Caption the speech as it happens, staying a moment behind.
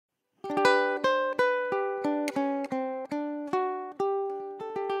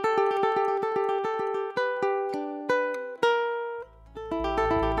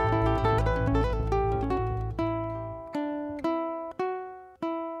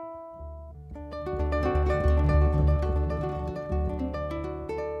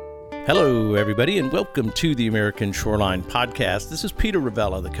Hello, everybody, and welcome to the American Shoreline Podcast. This is Peter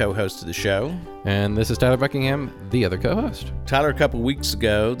Ravella, the co-host of the show. And this is Tyler Buckingham, the other co-host. Tyler, a couple weeks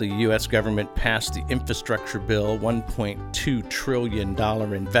ago, the U.S. government passed the infrastructure bill, $1.2 trillion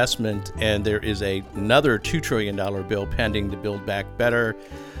investment, and there is another $2 trillion bill pending, the Build Back Better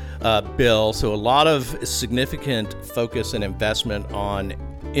bill. So a lot of significant focus and investment on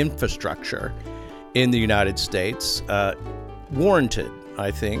infrastructure in the United States, warranted, I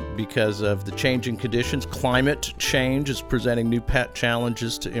think, because of the changing conditions. Climate change is presenting new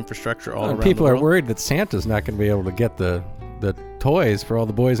challenges to infrastructure all around the world. People are worried that Santa's not going to be able to get the toys for all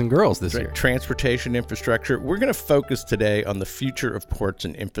the boys and girls this year. Transportation infrastructure. We're going to focus today on the future of ports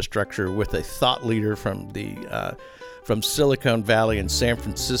and infrastructure with a thought leader from Silicon Valley in San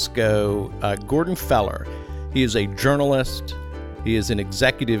Francisco, Gordon Feller. He is a journalist. He is an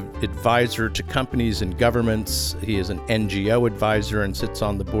executive advisor to companies and governments. He is an NGO advisor and sits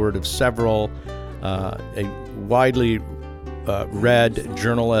on the board of several, a widely read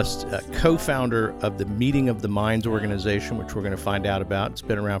journalist, co-founder of the Meeting of the Minds organization, which we're going to find out about. It's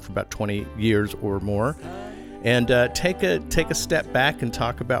been around for about 20 years or more. And take a step back and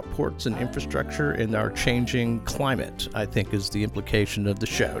talk about ports and infrastructure in our changing climate, I think, is the implication of the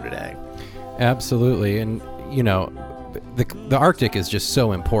show today. Absolutely. And, you know, the Arctic is just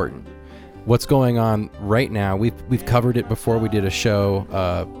so important. What's going on right now, we've covered it before. We did a show,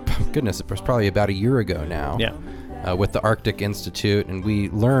 it was probably about a year ago now. Yeah. With the Arctic Institute, and we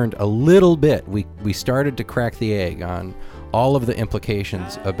learned a little bit. We started to crack the egg on all of the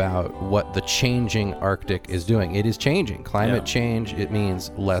implications about what the changing Arctic is doing. It is changing. Climate change, it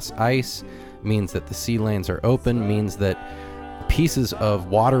means less ice, means that the sea lanes are open, means that pieces of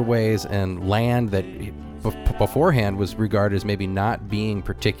waterways and land that beforehand was regarded as maybe not being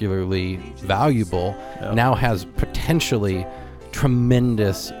particularly valuable now has potentially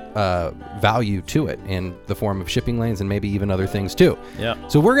tremendous value to it in the form of shipping lanes and maybe even other things too. Yeah.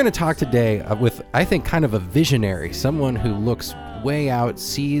 So we're going to talk today with, I think, kind of a visionary, someone who looks way out,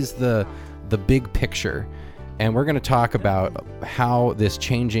 sees the big picture, and we're going to talk about how this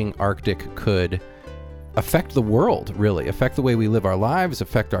changing Arctic could affect the world, really, affect the way we live our lives,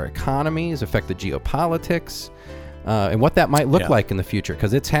 affect our economies, affect the geopolitics, and what that might look like in the future,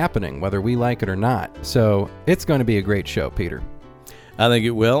 because it's happening, whether we like it or not. So it's going to be a great show, Peter. I think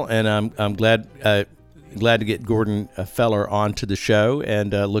it will, and I'm glad to get Gordon Feller onto the show,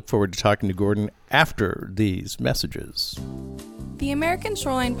 and look forward to talking to Gordon after these messages. The American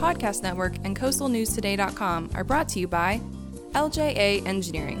Shoreline Podcast Network and CoastalNewsToday.com are brought to you by LJA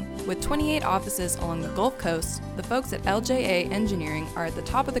Engineering. With 28 offices along the Gulf Coast, the folks at LJA Engineering are at the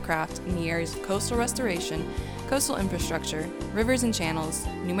top of the craft in the areas of coastal restoration, coastal infrastructure, rivers and channels,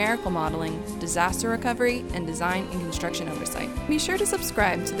 numerical modeling, disaster recovery, and design and construction oversight. Be sure to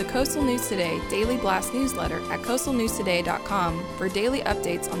subscribe to the Coastal News Today Daily Blast newsletter at CoastalNewsToday.com for daily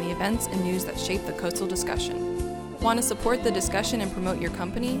updates on the events and news that shape the coastal discussion. Want to support the discussion and promote your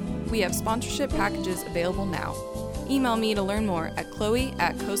company? We have sponsorship packages available now. Email me to learn more at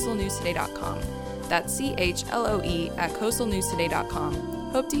chloe@coastalnewstoday.com. That's CHLOE@coastalnewstoday.com.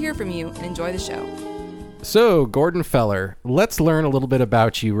 Hope to hear from you and enjoy the show. So, Gordon Feller, let's learn a little bit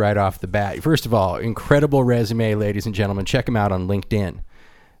about you right off the bat. First of all, incredible resume, ladies and gentlemen. Check him out on LinkedIn.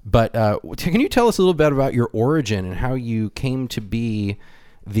 But can you tell us a little bit about your origin and how you came to be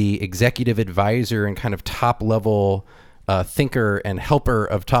the executive advisor and kind of top-level thinker and helper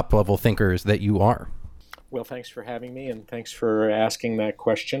of top-level thinkers that you are? Well, thanks for having me, and thanks for asking that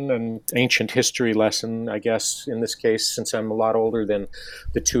question. An ancient history lesson, I guess, in this case, since I'm a lot older than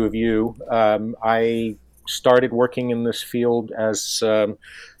the two of you. I started working in this field as a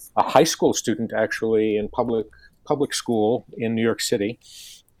high school student, actually, in public school in New York City,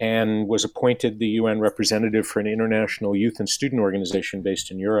 and was appointed the UN representative for an international youth and student organization based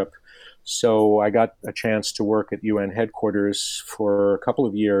in Europe. So I got a chance to work at UN headquarters for a couple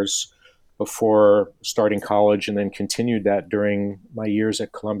of years before starting college, and then continued that during my years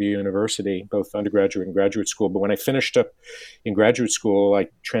at Columbia University, both undergraduate and graduate school. But when I finished up in graduate school, I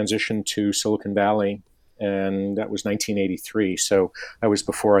transitioned to Silicon Valley, and that was 1983. So that was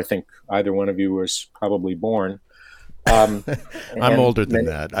before I think either one of you was probably born. I'm older than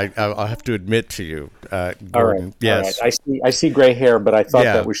that. I'll have to admit to you, Gordon. All right, yes. all right. I see gray hair, but I thought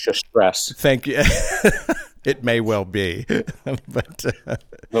that was just stress. Thank you. It may well be, but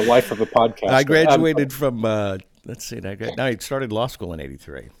the life of a podcaster. I graduated from. Let's see. I started law school in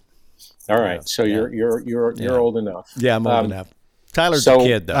 '83. All right, so you're old enough. Yeah, I'm old enough. Tyler's a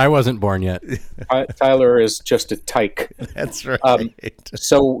kid, though. I wasn't born yet. Tyler is just a tyke. That's right.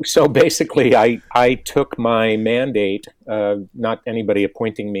 So basically, I took my mandate, not anybody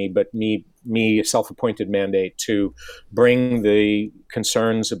appointing me, but me a self-appointed mandate to bring the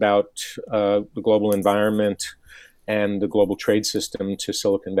concerns about the global environment and the global trade system to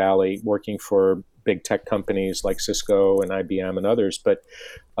Silicon Valley, working for big tech companies like Cisco and IBM and others, but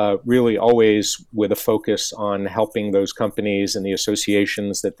really always with a focus on helping those companies and the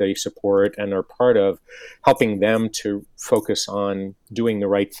associations that they support and are part of, helping them to focus on doing the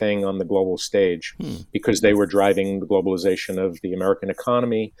right thing on the global stage, because they were driving the globalization of the American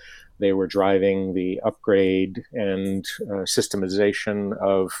economy. They were driving the upgrade and systemization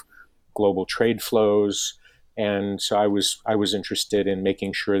of global trade flows. And so I was interested in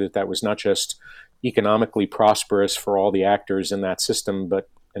making sure that that was not just economically prosperous for all the actors in that system, but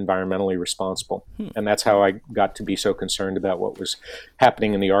environmentally responsible. And that's how I got to be so concerned about what was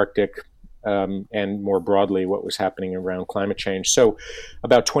happening in the Arctic, and more broadly, what was happening around climate change. So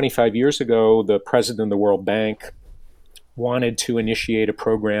about 25 years ago, the president of the World Bank wanted to initiate a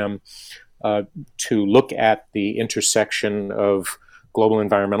program to look at the intersection of global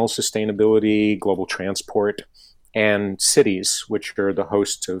environmental sustainability, global transport, and cities, which are the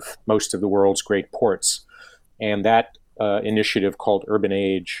hosts of most of the world's great ports. And that initiative, called Urban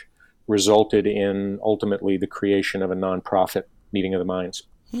Age, resulted in ultimately the creation of a nonprofit, Meeting of the Minds.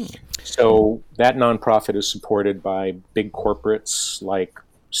 So that nonprofit is supported by big corporates like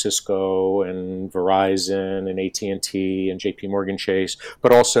Cisco and Verizon and AT&T and JP Morgan Chase,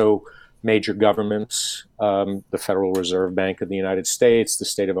 but also major governments, the Federal Reserve Bank of the United States, the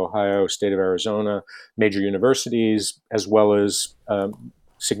state of Ohio, state of Arizona, major universities, as well as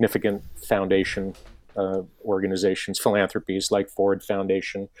significant foundation organizations, philanthropies like Ford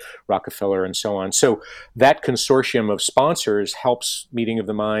Foundation, Rockefeller, and so on. So that consortium of sponsors helps Meeting of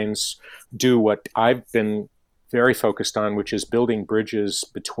the Minds do what I've been very focused on, which is building bridges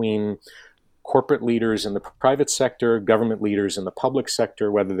between corporate leaders in the private sector, government leaders in the public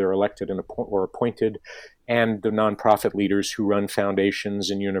sector, whether they're elected or appointed, and the nonprofit leaders who run foundations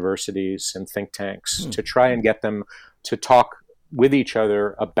and universities and think tanks, to try and get them to talk with each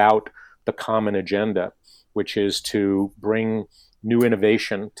other about the common agenda, which is to bring new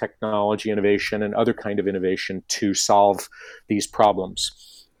innovation, technology innovation, and other kind of innovation to solve these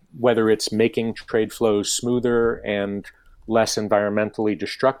problems, whether it's making trade flows smoother and less environmentally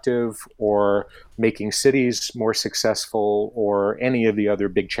destructive, or making cities more successful, or any of the other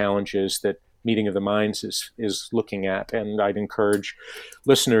big challenges that Meeting of the Minds is looking at. And I'd encourage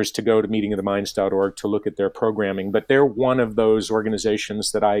listeners to go to meetingoftheminds.org to look at their programming. But they're one of those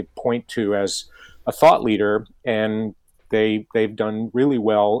organizations that I point to as a thought leader, and they've done really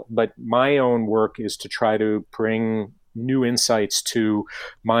well. But my own work is to try to bring new insights to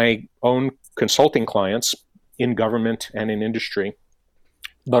my own consulting clients in government and in industry,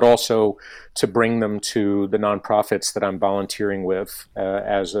 but also to bring them to the nonprofits that I'm volunteering with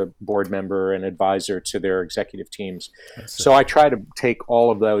as a board member and advisor to their executive teams. So I try to take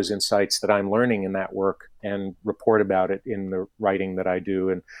all of those insights that I'm learning in that work and report about it in the writing that I do,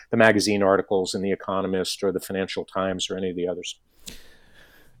 in the magazine articles in The Economist or the Financial Times or any of the others.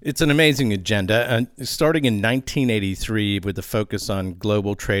 It's an amazing agenda, starting in 1983 with the focus on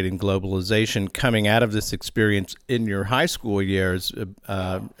global trade and globalization. Coming out of this experience in your high school years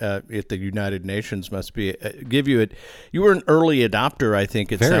at the United Nations must be give you it. You were an early adopter, I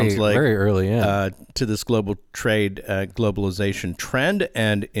think. Sounds like very early, to this global trade globalization trend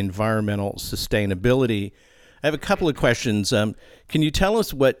and environmental sustainability. I have a couple of questions. Can you tell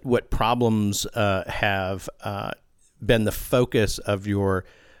us what problems have been the focus of your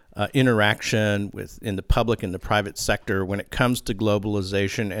interaction in the public and the private sector when it comes to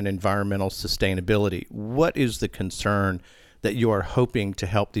globalization and environmental sustainability? What is the concern that you are hoping to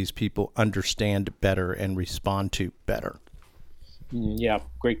help these people understand better and respond to better? Yeah,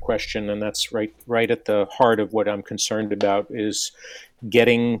 great question. And that's right at the heart of what I'm concerned about, is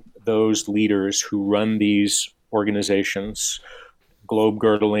getting those leaders who run these organizations,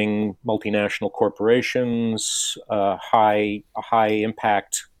 globe-girdling multinational corporations,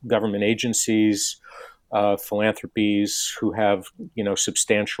 high-impact government agencies, philanthropies who have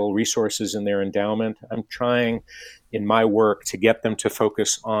substantial resources in their endowment. I'm trying in my work to get them to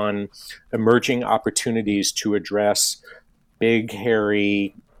focus on emerging opportunities to address big,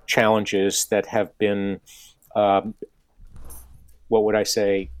 hairy challenges that have been, what would I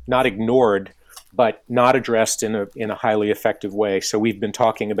say, not ignored, but not addressed in a highly effective way. So we've been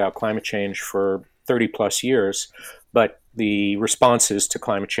talking about climate change for 30 plus years, but the responses to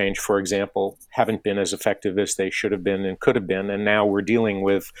climate change, for example, haven't been as effective as they should have been and could have been. And now we're dealing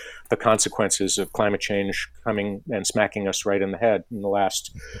with the consequences of climate change coming and smacking us right in the head in the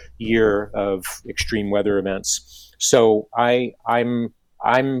last year of extreme weather events. So I'm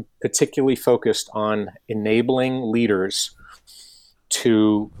particularly focused on enabling leaders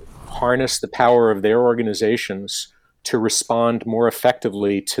to harness the power of their organizations to respond more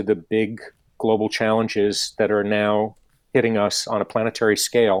effectively to the big global challenges that are now hitting us on a planetary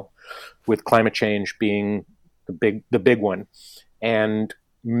scale, with climate change being the big one, and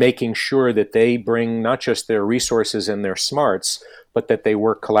making sure that they bring not just their resources and their smarts, but that they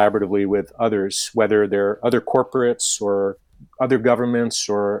work collaboratively with others, whether they're other corporates or other governments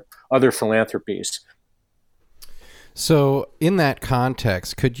or other philanthropies. So in that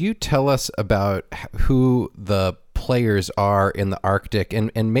context, could you tell us about who the players are in the Arctic,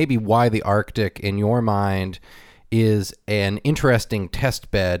 and maybe why the Arctic, in your mind, is an interesting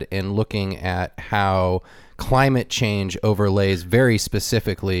test bed in looking at how climate change overlays very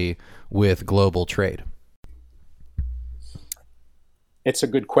specifically with global trade? It's a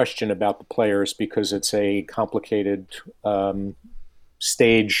good question about the players, because it's a complicated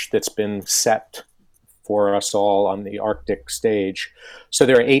stage that's been set for us all on the Arctic stage. So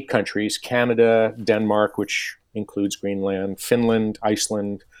there are 8 countries: Canada, Denmark, which includes Greenland, Finland,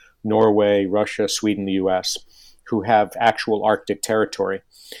 Iceland, Norway, Russia, Sweden, the US, who have actual Arctic territory.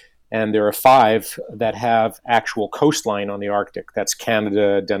 And there are 5 that have actual coastline on the Arctic. That's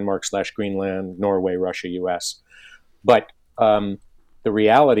Canada, Denmark/Greenland, Norway, Russia, US. But the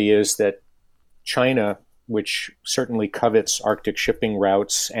reality is that China, which certainly covets Arctic shipping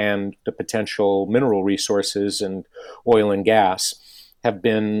routes and the potential mineral resources and oil and gas, have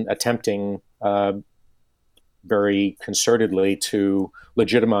been attempting very concertedly to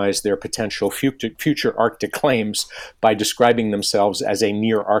legitimize their potential future Arctic claims by describing themselves as a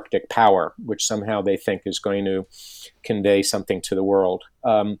near Arctic power, which somehow they think is going to convey something to the world.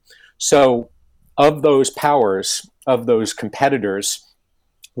 So of those powers, of those competitors,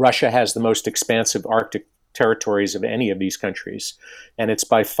 Russia has the most expansive Arctic territories of any of these countries. And it's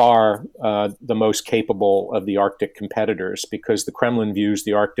by far the most capable of the Arctic competitors, because the Kremlin views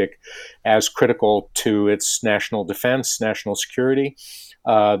the Arctic as critical to its national defense, national security.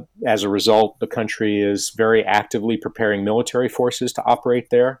 As a result, the country is very actively preparing military forces to operate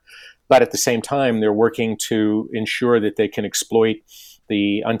there. But at the same time, they're working to ensure that they can exploit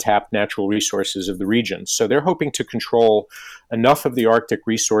the untapped natural resources of the region. So they're hoping to control enough of the Arctic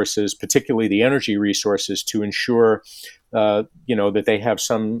resources, particularly the energy resources, to ensure that they have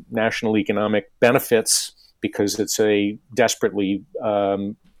some national economic benefits, because it's a desperately,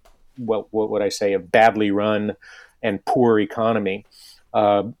 what would I say, a badly run and poor economy,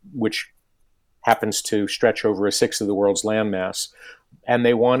 which happens to stretch over 1/6 of the world's landmass. And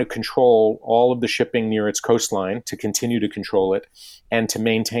they want to control all of the shipping near its coastline, to continue to control it, and to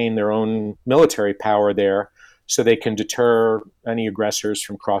maintain their own military power there, so they can deter any aggressors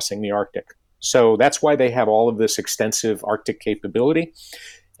from crossing the Arctic. So that's why they have all of this extensive Arctic capability,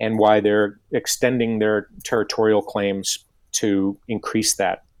 and why they're extending their territorial claims to increase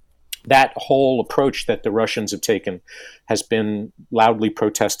that. That whole approach that the Russians have taken has been loudly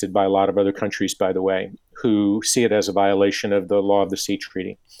protested by a lot of other countries, by the way, who see it as a violation of the Law of the Sea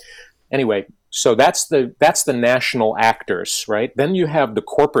Treaty. Anyway, so that's the national actors, right? Then you have the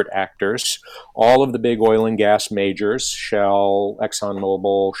corporate actors, all of the big oil and gas majors, Shell,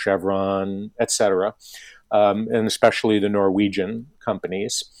 ExxonMobil, Chevron, etc., and especially the Norwegian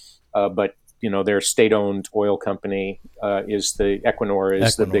companies. But their state-owned oil company is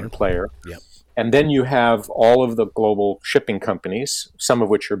Equinor, the big player. Yep. And then you have all of the global shipping companies, some of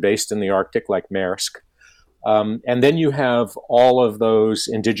which are based in the Arctic, like Maersk. And then you have all of those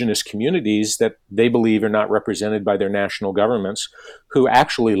indigenous communities that they believe are not represented by their national governments, who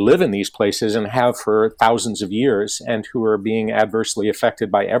actually live in these places and have for thousands of years, and who are being adversely affected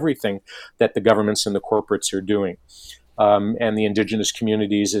by everything that the governments and the corporates are doing. And the indigenous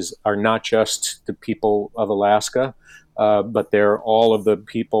communities are not just the people of Alaska, but they're all of the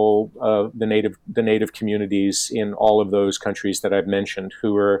people, the native communities in all of those countries that I've mentioned,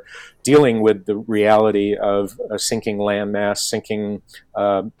 who are dealing with the reality of a sinking landmass, sinking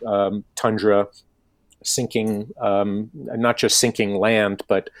tundra, sinking, not just sinking land,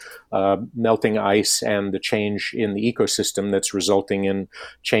 but melting ice, and the change in the ecosystem that's resulting in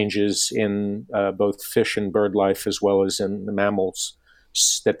changes in both fish and bird life, as well as in the mammals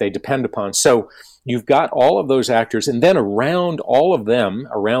that they depend upon. So you've got all of those actors, and then around all of them,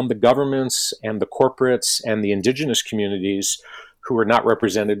 around the governments and the corporates and the indigenous communities who are not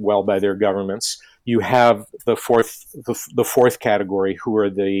represented well by their governments, You have the fourth category, who are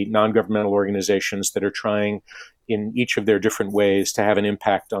the non-governmental organizations that are trying in each of their different ways to have an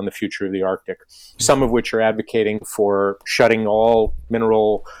impact on the future of the Arctic, some of which are advocating for shutting all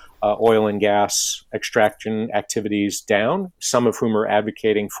mineral oil and gas extraction activities down, some of whom are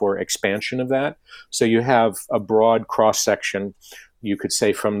advocating for expansion of that. So you have a broad cross-section, you could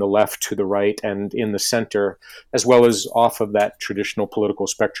say, from the left to the right and in the center, as well as off of that traditional political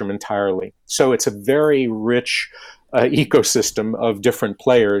spectrum entirely. So it's a very rich ecosystem of different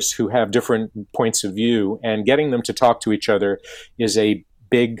players who have different points of view, and getting them to talk to each other is a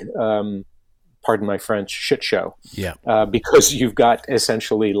big, pardon my French, shit show. Yeah. Because you've got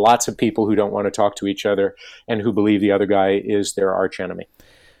essentially lots of people who don't want to talk to each other and who believe the other guy is their archenemy.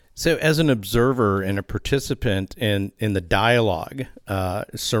 So as an observer and a participant in the dialogue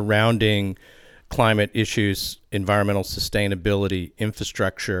surrounding climate issues, environmental sustainability,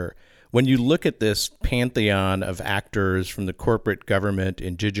 infrastructure, when you look at this pantheon of actors from the corporate government,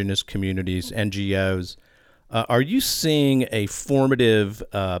 indigenous communities, NGOs, are you seeing a formative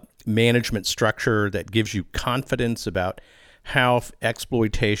management structure that gives you confidence about how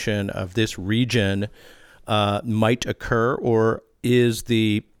exploitation of this region might occur, or is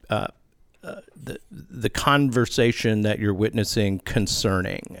the conversation that you're witnessing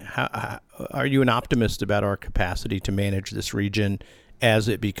concerning? How, are you an optimist about our capacity to manage this region as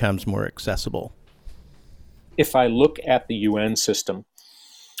it becomes more accessible? If I look at the UN system,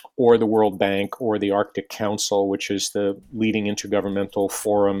 or the World Bank, or the Arctic Council, which is the leading intergovernmental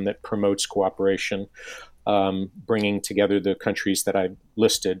forum that promotes cooperation, bringing together the countries that I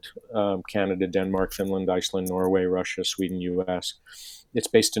listed, Canada, Denmark, Finland, Iceland, Norway, Russia, Sweden, US. It's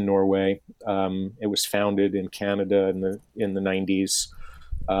based in Norway. It was founded in Canada in the 90s.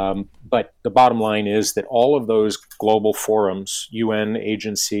 But the bottom line is that all of those global forums, UN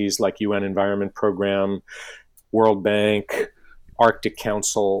agencies like UN Environment Program, World Bank, Arctic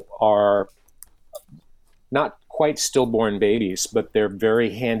Council, are not quite stillborn babies, but they're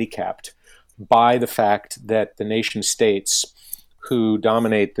very handicapped by the fact that the nation states who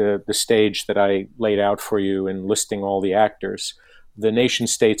dominate the stage that I laid out for you in listing all the actors, the nation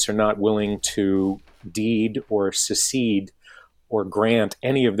states are not willing to deed or secede or grant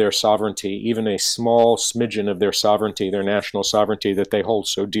any of their sovereignty, even a small smidgen of their sovereignty, their national sovereignty that they hold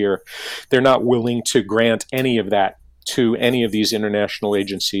so dear. They're not willing to grant any of that to any of these international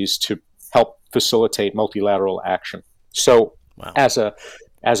agencies to help facilitate multilateral action. So wow.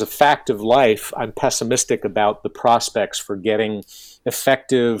 As a fact of life, I'm pessimistic about the prospects for getting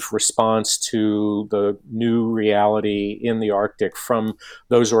effective response to the new reality in the Arctic from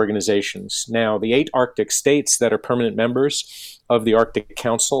those organizations. Now, the 8 Arctic states that are permanent members of the Arctic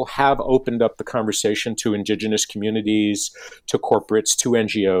Council have opened up the conversation to indigenous communities, to corporates, to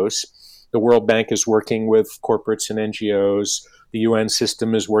NGOs. The World Bank is working with corporates and NGOs. The UN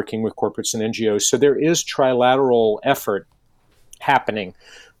system is working with corporates and NGOs. So there is trilateral effort happening.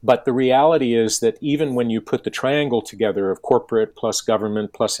 But the reality is that even when you put the triangle together of corporate plus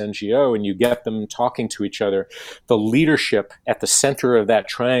government plus NGO and you get them talking to each other, the leadership at the center of that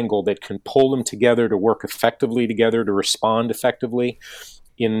triangle that can pull them together to work effectively together, to respond effectively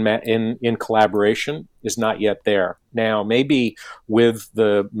in collaboration is not yet there. Now, maybe with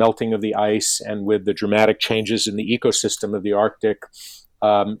the melting of the ice and with the dramatic changes in the ecosystem of the Arctic,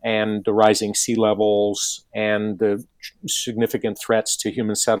 and the rising sea levels and the significant threats to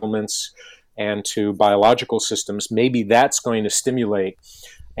human settlements and to biological systems, maybe that's going to stimulate.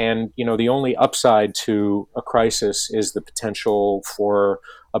 And, you know, the only upside to a crisis is the potential for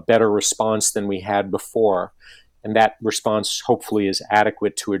a better response than we had before. And that response hopefully is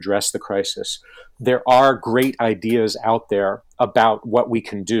adequate to address the crisis. There are great ideas out there about what we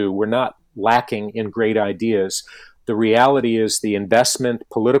can do. We're not lacking in great ideas. The reality is the investment,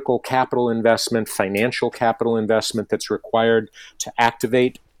 political capital investment, financial capital investment that's required to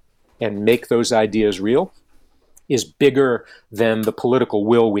activate and make those ideas real is bigger than the political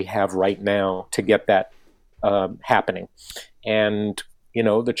will we have right now to get that happening. And, you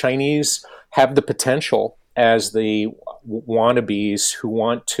know, the Chinese have the potential as the wannabes who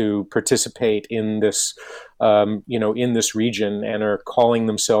want to participate in this, in this region and are calling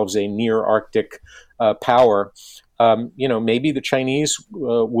themselves a near Arctic power. Maybe the Chinese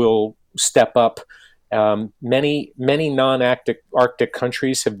will step up. Many non-Arctic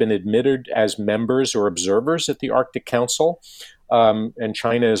countries have been admitted as members or observers at the Arctic Council, and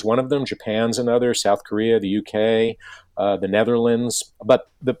China is one of them. Japan's another. South Korea, the UK, the Netherlands. But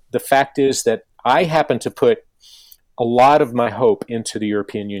the fact is that I happen to put a lot of my hope into the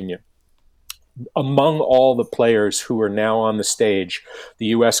European Union. among all the players who are now on the stage, the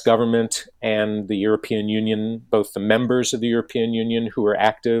U.S. government and the European Union, both the members of the European Union who are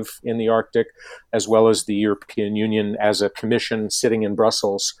active in the Arctic, as well as the European Union as a commission sitting in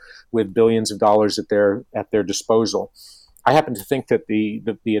Brussels with billions of dollars at their disposal. I happen to think that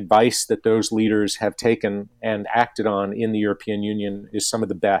the advice that those leaders have taken and acted on in the European Union is some of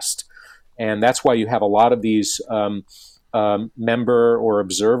the best. And that's why you have a lot of these member or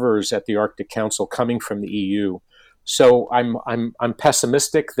observers at the Arctic Council coming from the EU. So I'm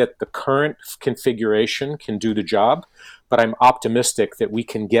pessimistic that the current configuration can do the job, but I'm optimistic that we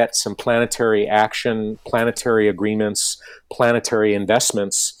can get some planetary action, planetary agreements, planetary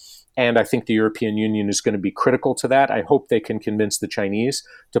investments. And I think the European Union is going to be critical to that. I hope they can convince the Chinese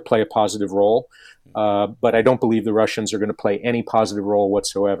to play a positive role. But I don't believe the Russians are going to play any positive role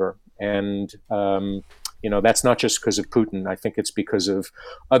whatsoever. And, that's not just because of Putin. I think it's because of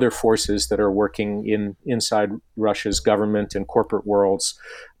other forces that are working inside Russia's government and corporate worlds,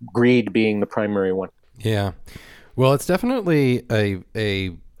 greed being the primary one. Yeah. Well, it's definitely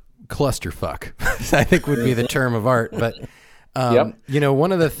a clusterfuck, I think would be the term of art. But Yep.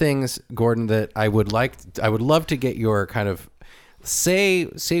 One of the things, Gordon, that I would love to get your kind of say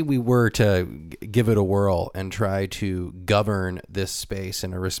we were to give it a whirl and try to govern this space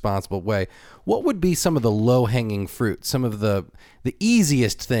in a responsible way. What would be some of the low-hanging fruit, some of the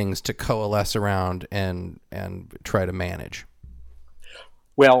easiest things to coalesce around and try to manage?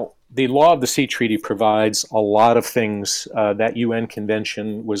 Well, the Law of the Sea Treaty provides a lot of things. That UN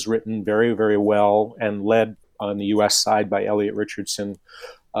convention was written very, very well and led on the U.S. side by Elliot Richardson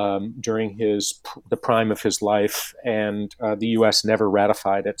during the prime of his life, and the U.S. never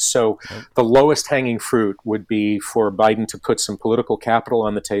ratified it. So the lowest hanging fruit would be for Biden to put some political capital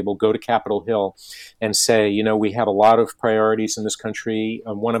on the table, go to Capitol Hill and say, we have a lot of priorities in this country.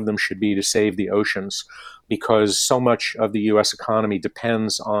 One of them should be to save the oceans, because so much of the U.S. economy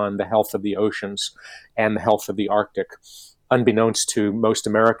depends on the health of the oceans and the health of the Arctic. Unbeknownst to most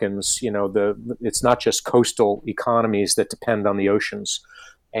Americans, it's not just coastal economies that depend on the oceans.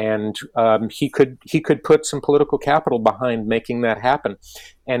 And he could put some political capital behind making that happen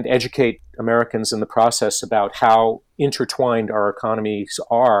and educate Americans in the process about how intertwined our economies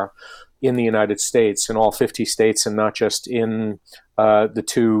are in the United States, in all 50 states, and not just in the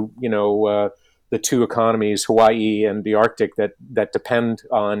two economies, Hawaii and the Arctic, that depend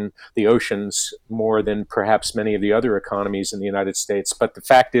on the oceans more than perhaps many of the other economies in the United States. But the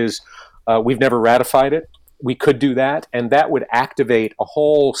fact is, we've never ratified it. We could do that, and that would activate a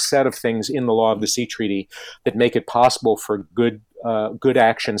whole set of things in the Law of the Sea Treaty that make it possible for good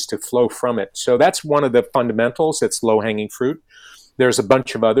actions to flow from it. So that's one of the fundamentals. That's low-hanging fruit. There's a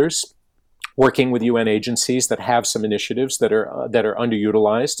bunch of others. Working with UN agencies that have some initiatives that are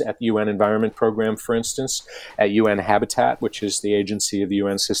underutilized at the UN Environment Program, for instance, at UN Habitat, which is the agency of the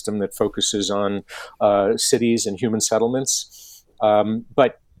UN system that focuses on cities and human settlements.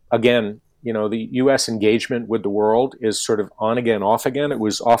 But again, the U.S. engagement with the world is sort of on again, off again. It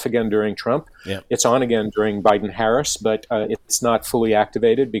was off again during Trump. Yeah. It's on again during Biden-Harris, but it's not fully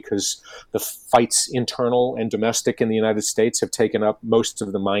activated because the fights internal and domestic in the United States have taken up most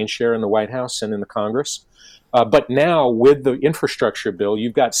of the mind share in the White House and in the Congress. But now with the infrastructure bill,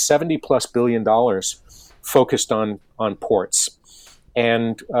 you've got $70+ billion focused on ports.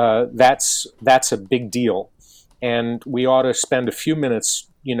 And that's a big deal. And we ought to spend a few minutes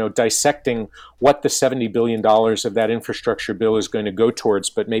dissecting what the $70 billion of that infrastructure bill is going to go towards,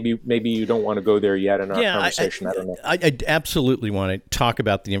 but maybe you don't want to go there yet in our conversation. I don't know. I absolutely want to talk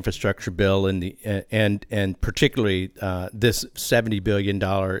about the infrastructure bill and particularly this $70 billion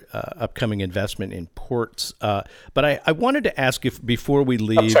upcoming investment in ports. But I wanted to ask if before we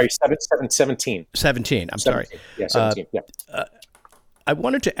leave, 17. 17. I'm sorry. Yeah, 17. Yeah. I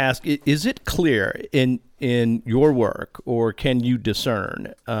wanted to ask: is it clear in your work, or can you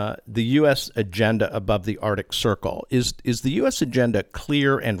discern the U.S. agenda above the Arctic Circle? Is the U.S. agenda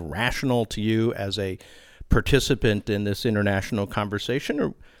clear and rational to you as a participant in this international conversation,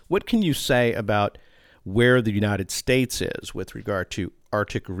 or what can you say about where the United States is with regard to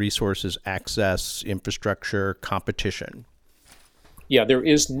Arctic resources, access, infrastructure, competition? Yeah, there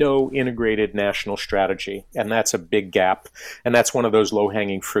is no integrated national strategy, and that's a big gap. And that's one of those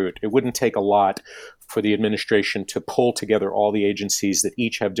low-hanging fruit. It wouldn't take a lot for the administration to pull together all the agencies that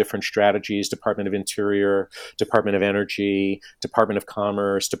each have different strategies: Department of Interior, Department of Energy, Department of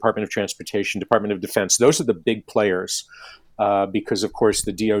Commerce, Department of Transportation, Department of Defense. Those are the big players. Because, of course,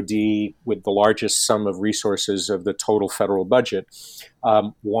 the DoD, with the largest sum of resources of the total federal budget,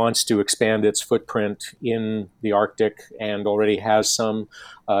 wants to expand its footprint in the Arctic and already has some.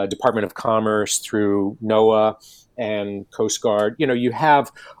 Department of Commerce through NOAA and Coast Guard. You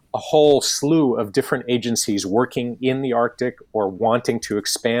have a whole slew of different agencies working in the Arctic or wanting to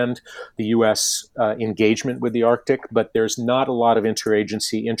expand the U.S. Engagement with the Arctic, but there's not a lot of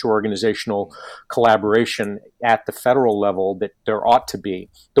interagency, interorganizational collaboration at the federal level that there ought to be.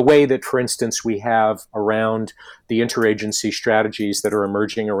 The way that, for instance, we have around the interagency strategies that are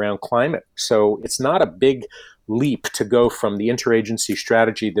emerging around climate. So it's not a big leap to go from the interagency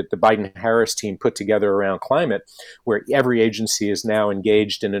strategy that the Biden-Harris team put together around climate, where every agency is now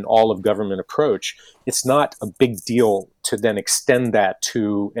engaged in an all-of-government approach. It's not a big deal to then extend that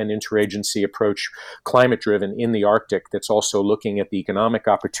to an interagency approach, climate-driven, in the Arctic, that's also looking at the economic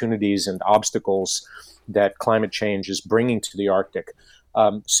opportunities and obstacles that climate change is bringing to the Arctic.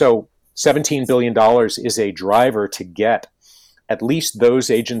 So $17 billion is a driver to get at least those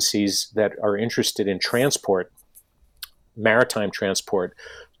agencies that are interested in transport, maritime transport,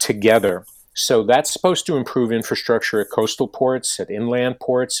 together. So that's supposed to improve infrastructure at coastal ports, at inland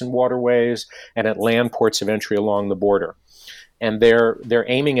ports and waterways, and at land ports of entry along the border. And they're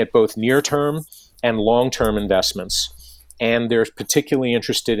aiming at both near-term and long-term investments. And they're particularly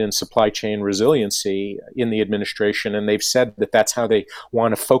interested in supply chain resiliency in the administration, and they've said that that's how they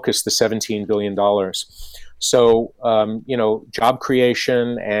want to focus the $17 billion. So, job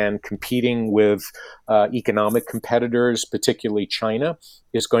creation and competing with economic competitors, particularly China,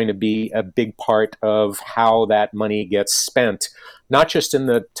 is going to be a big part of how that money gets spent, not just in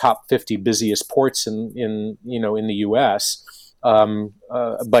the top 50 busiest ports in the U.S.,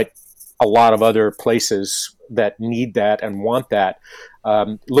 but a lot of other places that need that and want that,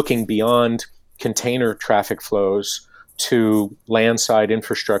 looking beyond container traffic flows to landside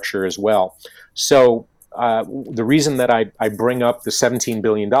infrastructure as well. So the reason that I bring up the $17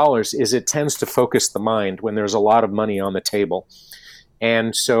 billion is it tends to focus the mind when there's a lot of money on the table.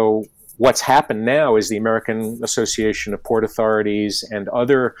 And so what's happened now is the American Association of Port Authorities and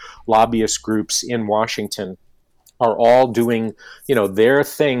other lobbyist groups in Washington are all doing, their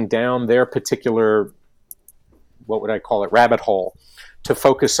thing down their particular, what would I call it, rabbit hole, to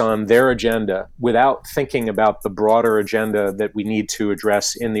focus on their agenda without thinking about the broader agenda that we need to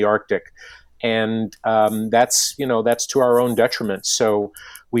address in the Arctic. And that's to our own detriment. So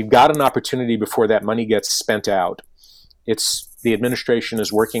we've got an opportunity before that money gets spent out. The administration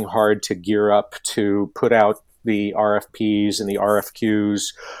is working hard to gear up to put out the RFPs and the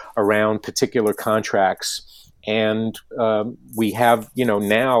RFQs around particular contracts. And we have,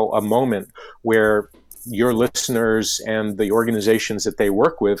 now a moment where your listeners and the organizations that they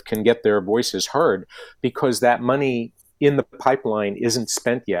work with can get their voices heard, because that money in the pipeline isn't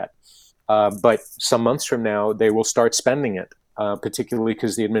spent yet. But some months from now, they will start spending it, particularly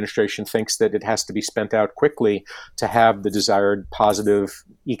because the administration thinks that it has to be spent out quickly to have the desired positive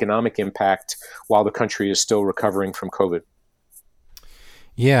economic impact while the country is still recovering from COVID.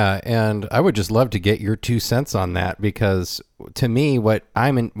 Yeah, and I would just love to get your 2 cents on that, because to me, what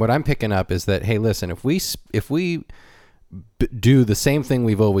I'm picking up is that, hey, listen, if we do the same thing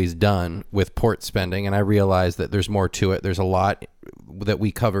we've always done with port spending, and I realize that there's more to it. There's a lot that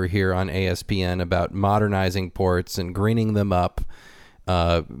we cover here on ASPN about modernizing ports and greening them up,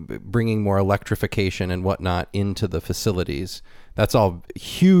 bringing more electrification and whatnot into the facilities. That's all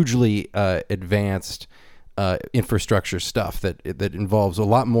hugely advanced infrastructure stuff that involves a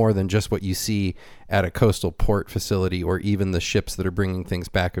lot more than just what you see at a coastal port facility or even the ships that are bringing things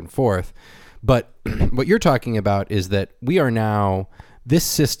back and forth. But what you're talking about is that we are now, this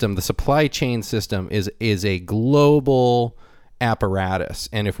system, the supply chain system, is a global apparatus.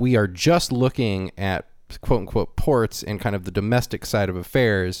 And if we are just looking at quote unquote ports and kind of the domestic side of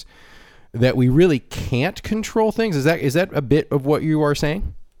affairs, that we really can't control things. Is that a bit of what you are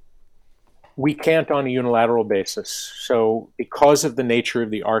saying? We can't on a unilateral basis. So because of the nature of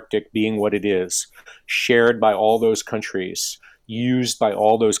the Arctic being what it is, shared by all those countries, used by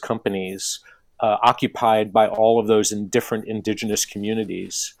all those companies, occupied by all of those in different indigenous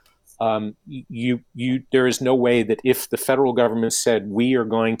communities, there is no way that if the federal government said we are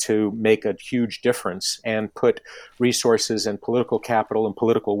going to make a huge difference and put resources and political capital and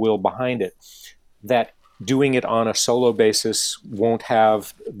political will behind it, that doing it on a solo basis won't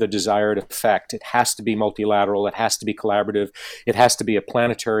have the desired effect. It has to be multilateral. It has to be collaborative. It has to be a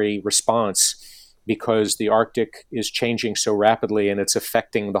planetary response because the Arctic is changing so rapidly and it's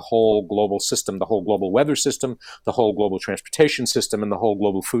affecting the whole global system, the whole global weather system, the whole global transportation system, and the whole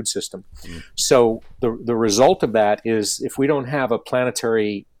global food system. So the result of that is, if we don't have a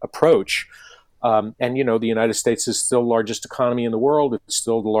planetary approach, and, you know, the United States is still the largest economy in the world. It's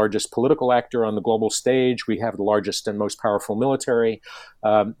still the largest political actor on the global stage. We have the largest and most powerful military.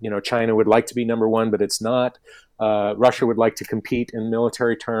 You know, China would like to be number one, but it's not. Russia would like to compete in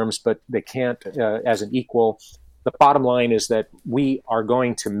military terms, but they can't as an equal. The bottom line is that we are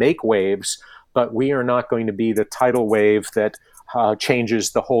going to make waves, but we are not going to be the tidal wave that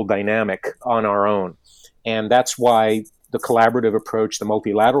changes the whole dynamic on our own. And that's why the collaborative approach, the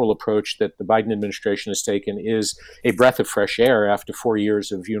multilateral approach that the Biden administration has taken is a breath of fresh air after 4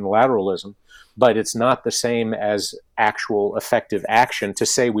 years of unilateralism. But it's not the same as actual effective action. To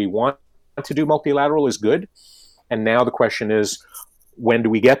say we want to do multilateral is good. And now the question is, when do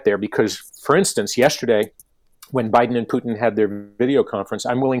we get there? Because, for instance, yesterday, when Biden and Putin had their video conference,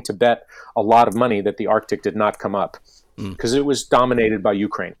 I'm willing to bet a lot of money that the Arctic did not come up, because it was dominated by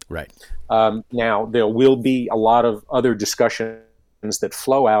Ukraine. Right. Now, there will be a lot of other discussions that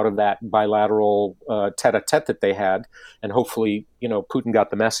flow out of that bilateral tete-a-tete that they had. And hopefully, you know, Putin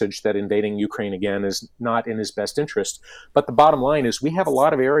got the message that invading Ukraine again is not in his best interest. But the bottom line is, we have a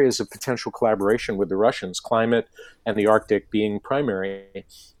lot of areas of potential collaboration with the Russians, climate and the Arctic being primary.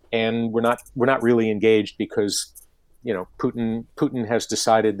 And we're not really engaged because, you know, Putin has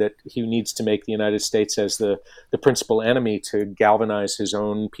decided that he needs to make the United States as the principal enemy to galvanize his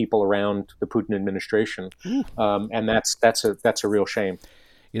own people around the Putin administration, and that's a real shame.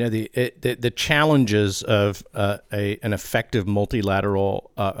 You know, the challenges of an effective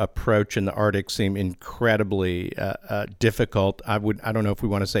multilateral approach in the Arctic seem incredibly difficult. I don't know if we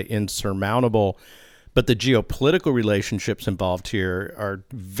want to say insurmountable, but the geopolitical relationships involved here are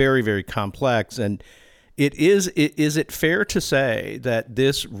very, very complex. And is it fair to say that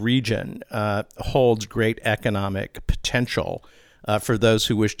this region holds great economic potential for those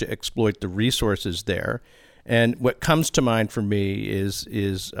who wish to exploit the resources there? And what comes to mind for me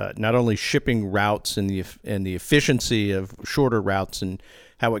is not only shipping routes and the efficiency of shorter routes and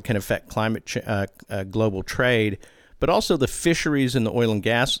how it can affect global trade, but also the fisheries and the oil and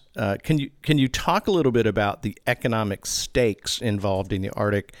gas. Can you talk a little bit about the economic stakes involved in the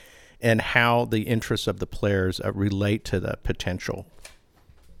Arctic and how the interests of the players relate to the potential?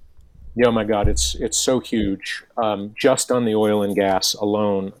 Yeah, oh my God, it's so huge. Just on the oil and gas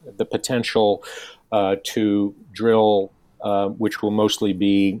alone, the potential to drill, which will mostly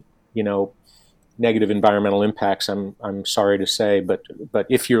be, you know, negative environmental impacts, I'm sorry to say, but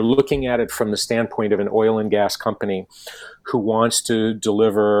if you're looking at it from the standpoint of an oil and gas company who wants to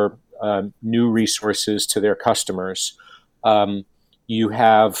deliver new resources to their customers, you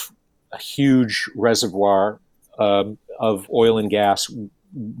have a huge reservoir of oil and gas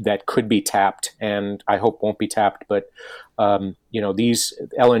that could be tapped, and I hope won't be tapped. But you know, these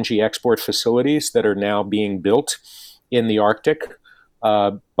LNG export facilities that are now being built in the Arctic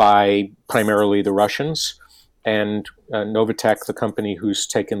by primarily the Russians, and Novatek, the company who's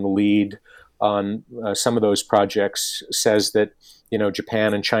taken the lead on some of those projects, says that, you know,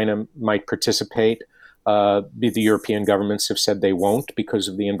 Japan and China might participate. The European governments have said they won't because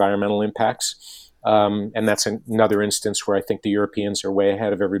of the environmental impacts. And that's another instance where I think the Europeans are way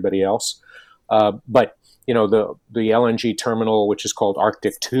ahead of everybody else. But, you know, the LNG terminal, which is called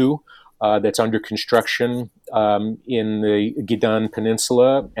Arctic 2, that's under construction in the Gidan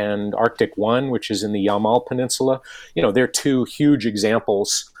Peninsula, and Arctic 1, which is in the Yamal Peninsula, you know, they're two huge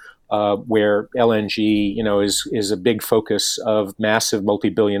examples where LNG, you know, is a big focus of massive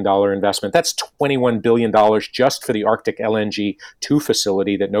multi-billion-dollar investment. That's $21 billion just for the Arctic LNG 2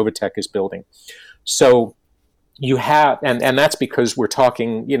 facility that Novatek is building. So you have, and that's because we're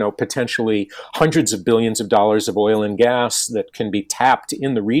talking, you know, potentially hundreds of billions of dollars of oil and gas that can be tapped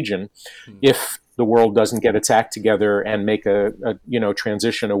in the region if the world doesn't get its act together and make a you know,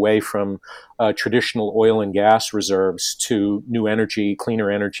 transition away from traditional oil and gas reserves to new energy,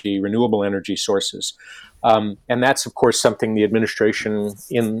 cleaner energy, renewable energy sources. And that's, of course, something the administration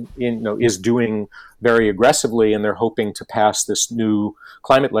is doing very aggressively, and they're hoping to pass this new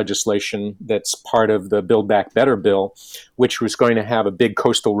climate legislation that's part of the Build Back Better bill, which was going to have a big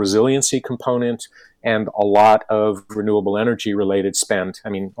coastal resiliency component and a lot of renewable energy related spend. I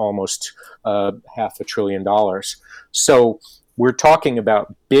mean, almost $500 billion. So we're talking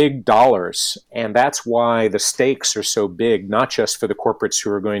about big dollars, and that's why the stakes are so big, not just for the corporates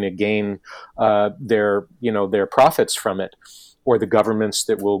who are going to gain their profits from it, or the governments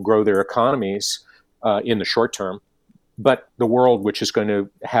that will grow their economies in the short term, but the world which is going to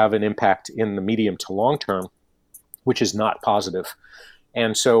have an impact in the medium to long term, which is not positive.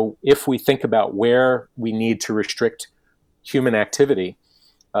 And so if we think about where we need to restrict human activity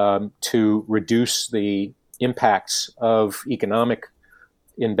to reduce the impacts of economic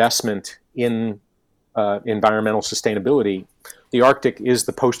investment in environmental sustainability, the Arctic is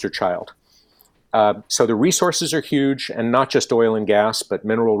the poster child. So the resources are huge, and not just oil and gas, but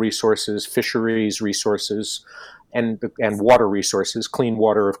mineral resources, fisheries resources, and water resources, clean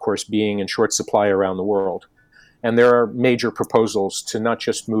water, of course, being in short supply around the world. And there are major proposals to not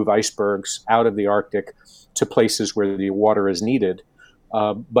just move icebergs out of the Arctic to places where the water is needed,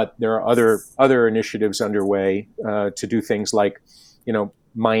 but there are other initiatives underway to do things like,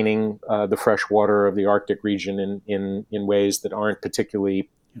 mining the fresh water of the Arctic region in ways that aren't particularly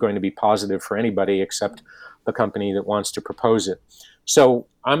going to be positive for anybody except the company that wants to propose it. So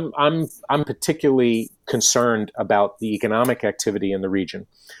I'm particularly concerned about the economic activity in the region,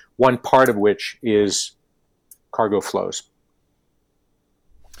 one part of which is cargo flows.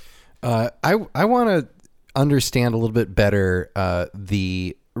 I want to understand a little bit better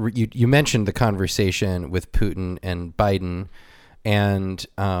you mentioned the conversation with Putin and Biden, and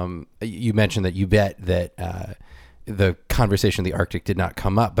you mentioned that you bet that the conversation in the Arctic did not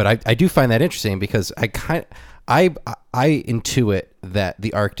come up. But I do find that interesting because I intuit that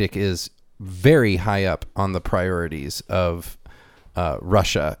the Arctic is very high up on the priorities of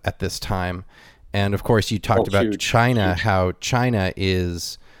Russia at this time. And of course, you talked about huge, China, huge. How China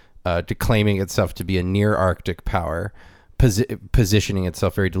is declaiming itself to be a near Arctic power, positioning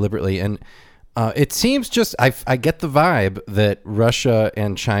itself very deliberately. And it seems I get the vibe that Russia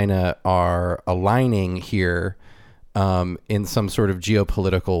and China are aligning here in some sort of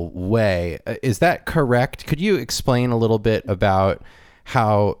geopolitical way. Is that correct? Could you explain a little bit about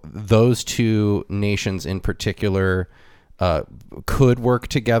how those two nations in particular could work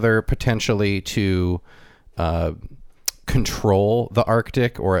together potentially to control the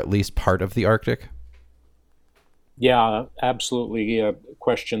Arctic, or at least part of the Arctic? Yeah, absolutely. A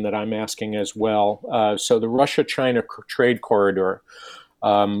question that I'm asking as well. So the Russia-China trade corridor,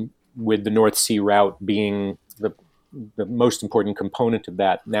 with the North Sea route being the most important component of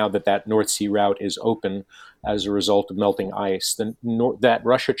that, now that North Sea route is open as a result of melting ice, that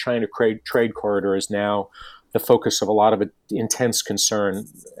Russia-China trade corridor is now the focus of a lot of intense concern,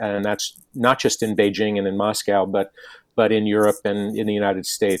 and that's not just in Beijing and in Moscow, but in Europe and in the United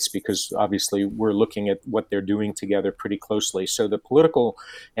States, because obviously we're looking at what they're doing together pretty closely. So the political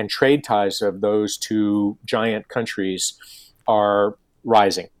and trade ties of those two giant countries are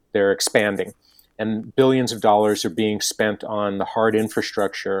rising. They're expanding. And billions of dollars are being spent on the hard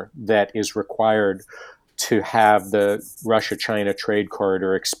infrastructure that is required to have the Russia-China trade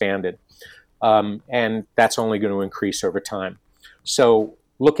corridor expanded. And that's only going to increase over time. So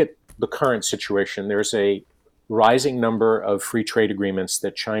look at the current situation. There's a rising number of free trade agreements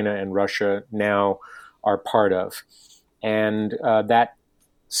that China and Russia now are part of. And that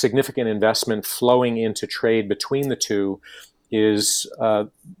significant investment flowing into trade between the two is,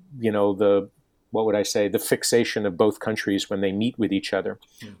 the fixation of both countries when they meet with each other,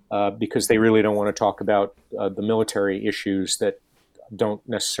 because they really don't want to talk about the military issues that don't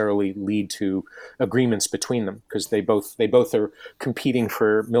necessarily lead to agreements between them, because they both are competing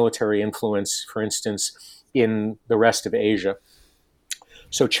for military influence, for instance, in the rest of Asia.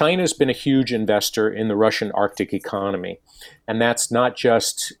 So China's been a huge investor in the Russian Arctic economy. And that's not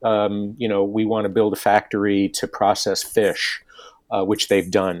just, we want to build a factory to process fish, which they've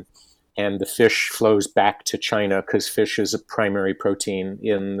done. And the fish flows back to China because fish is a primary protein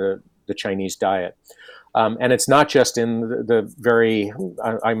in the Chinese diet. And it's not just in the very,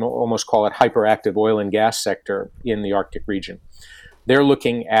 I almost call it hyperactive oil and gas sector in the Arctic region. They're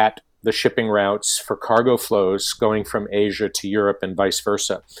looking at the shipping routes for cargo flows going from Asia to Europe and vice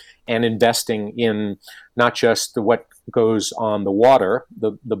versa, and investing in not just what goes on the water,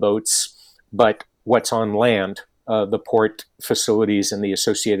 the boats, but what's on land, the port facilities and the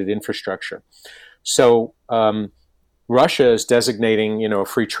associated infrastructure. So Russia is designating, a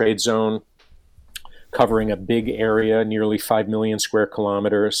free trade zone covering a big area, nearly 5 million square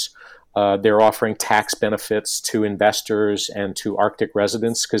kilometers. They're offering tax benefits to investors and to Arctic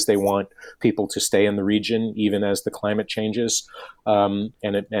residents because they want people to stay in the region even as the climate changes.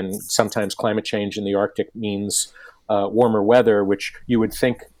 And sometimes climate change in the Arctic means warmer weather, which you would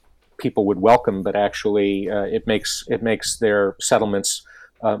think people would welcome, but actually it makes their settlements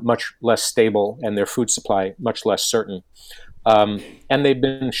much less stable and their food supply much less certain. And they've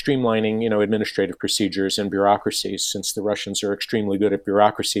been streamlining, administrative procedures and bureaucracies. Since the Russians are extremely good at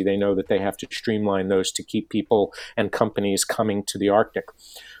bureaucracy, they know that they have to streamline those to keep people and companies coming to the Arctic.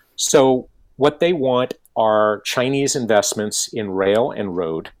 So what they want are Chinese investments in rail and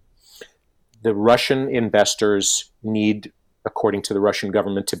road. The Russian investors need, according to the Russian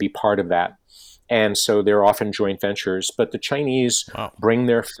government, to be part of that. And so they're often joint ventures. But the Chinese bring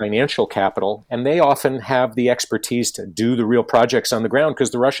their financial capital, and they often have the expertise to do the real projects on the ground,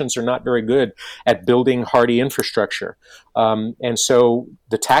 because the Russians are not very good at building hardy infrastructure. And so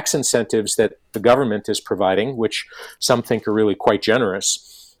the tax incentives that the government is providing, which some think are really quite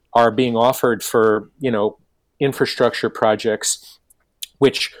generous, are being offered for, infrastructure projects,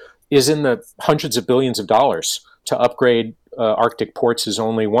 which is in the hundreds of billions of dollars. To upgrade Arctic ports is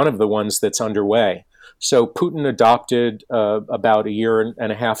only one of the ones that's underway. So Putin adopted about a year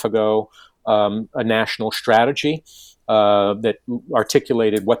and a half ago a national strategy that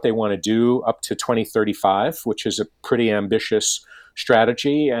articulated what they want to do up to 2035, which is a pretty ambitious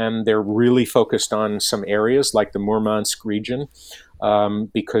strategy. And they're really focused on some areas like the Murmansk region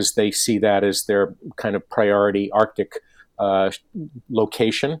because they see that as their kind of priority Arctic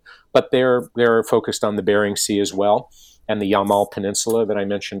location, but they're focused on the Bering Sea as well, and the Yamal Peninsula that I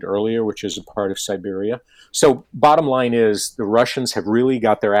mentioned earlier, which is a part of Siberia. So bottom line is the Russians have really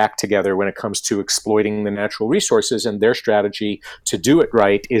got their act together when it comes to exploiting the natural resources, and their strategy to do it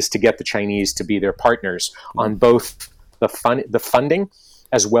right is to get the Chinese to be their partners on both the funding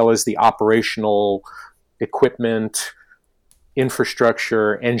as well as the operational equipment,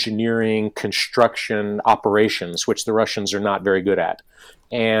 infrastructure, engineering, construction, operations, which the Russians are not very good at.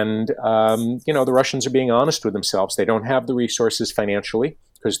 And, the Russians are being honest with themselves. They don't have the resources financially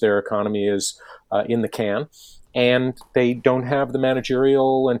because their economy is in the can. And they don't have the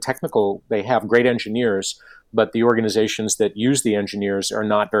managerial and technical. They have great engineers, but the organizations that use the engineers are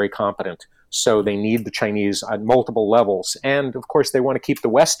not very competent. So they need the Chinese on multiple levels. And, of course, they want to keep the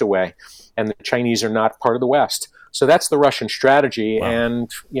West away. And the Chinese are not part of the West. So that's the Russian strategy. Wow.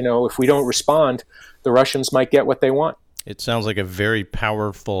 And, if we don't respond, the Russians might get what they want. It sounds like a very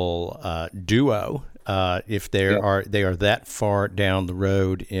powerful duo if they are that far down the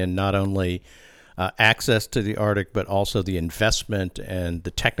road in not only access to the Arctic, but also the investment and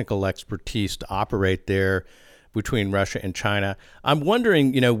the technical expertise to operate there between Russia and China. I'm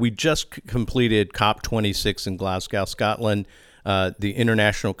wondering, we just completed COP26 in Glasgow, Scotland. The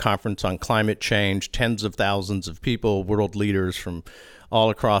International Conference on Climate Change, tens of thousands of people, world leaders from all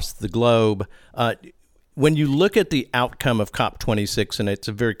across the globe. When you look at the outcome of COP26, and it's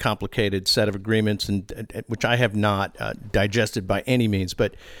a very complicated set of agreements, and which I have not digested by any means,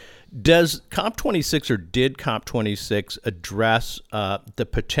 but does COP26 or did COP26 address the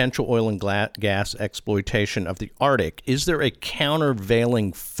potential oil and gas exploitation of the Arctic? Is there a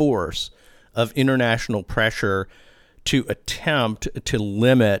countervailing force of international pressure to attempt to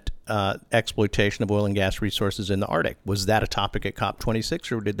limit exploitation of oil and gas resources in the Arctic? Was that a topic at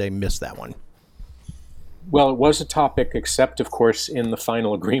COP26, or did they miss that one? Well, it was a topic, except, of course, in the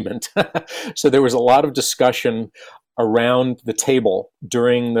final agreement. So there was a lot of discussion around the table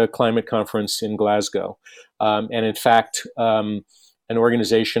during the climate conference in Glasgow. And in fact, an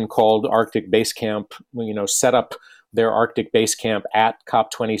organization called Arctic Base Camp, set up their Arctic Base Camp at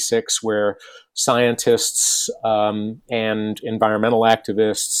COP26, where scientists and environmental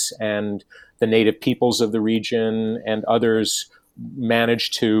activists and the native peoples of the region and others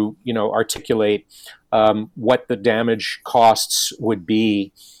managed to, articulate what the damage costs would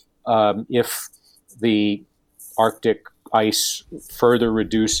be if the Arctic ice further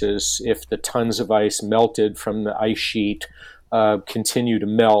reduces, if the tons of ice melted from the ice sheet continue to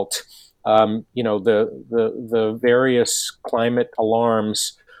melt. The various climate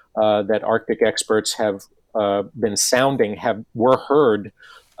alarms that Arctic experts have been sounding were heard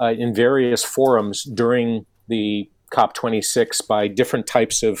in various forums during the COP26 by different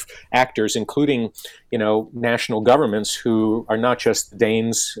types of actors, including, national governments who are not just the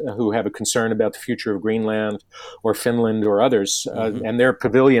Danes who have a concern about the future of Greenland or Finland or others. And their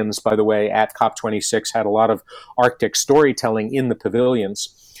pavilions, by the way, at COP26 had a lot of Arctic storytelling in the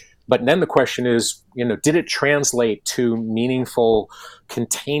pavilions. But then the question is, did it translate to meaningful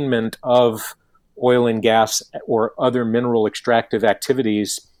containment of oil and gas or other mineral extractive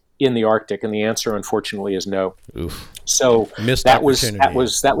activities in the Arctic? And the answer, unfortunately, is no. Oof. So that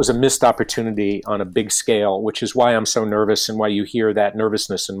was a missed opportunity on a big scale, which is why I'm so nervous and why you hear that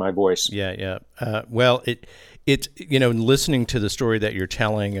nervousness in my voice. Yeah. Well, it's listening to the story that you're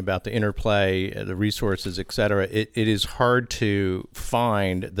telling about the interplay, the resources, et cetera, it is hard to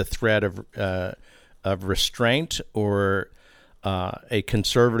find the thread of restraint or a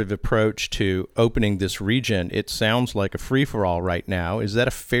conservative approach to opening this region, it sounds like a free-for-all right now. Is that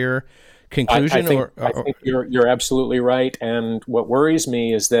a fair conclusion? I think you're absolutely right. And what worries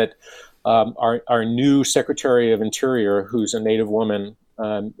me is that our new Secretary of Interior, who's a Native woman,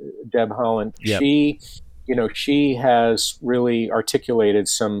 Deb Haaland, Yep. she has really articulated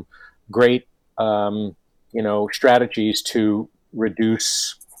some great strategies to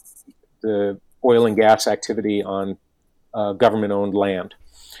reduce the oil and gas activity on government-owned land.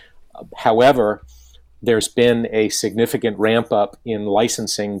 However, there's been a significant ramp up in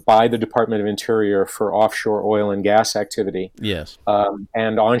licensing by the Department of Interior for offshore oil and gas activity. Yes.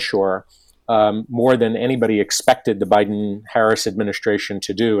 And onshore, more than anybody expected the Biden-Harris administration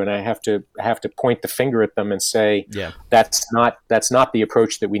to do. And I have to point the finger at them and say, that's not the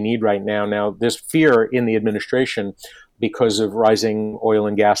approach that we need right now. Now, there's fear in the administration because of rising oil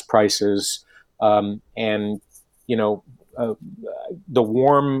and gas prices, the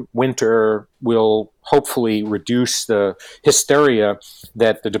warm winter will hopefully reduce the hysteria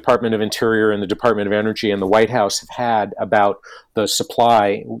that the Department of Interior and the Department of Energy and the White House have had about the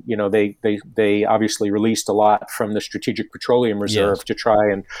supply. They obviously released a lot from the Strategic Petroleum Reserve to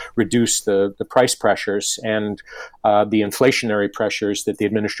try and reduce the price pressures and the inflationary pressures that the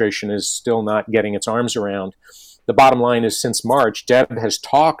administration is still not getting its arms around. The bottom line is, since March, Deb has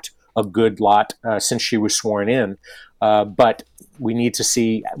talked a good lot since she was sworn in. But we need to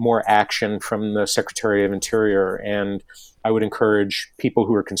see more action from the Secretary of Interior. And I would encourage people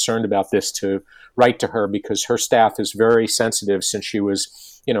who are concerned about this to write to her, because her staff is very sensitive since she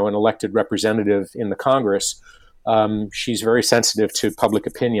was, an elected representative in the Congress. She's very sensitive to public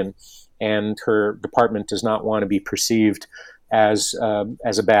opinion, and her department does not want to be perceived as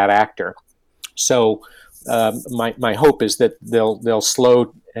a bad actor. So my hope is that they'll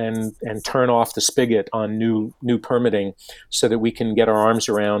slow and turn off the spigot on new permitting, so that we can get our arms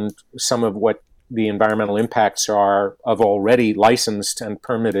around some of what the environmental impacts are of already licensed and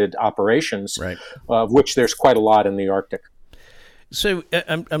permitted operations, right, of which there's quite a lot in the Arctic. So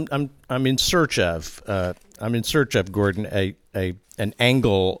I'm in search of Gordon an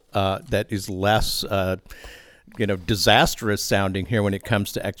angle that is less disastrous sounding here when it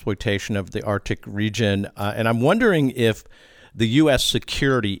comes to exploitation of the Arctic region, and I'm wondering if the U.S.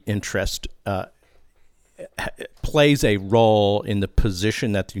 security interest plays a role in the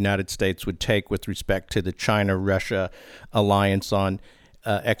position that the United States would take with respect to the China-Russia alliance on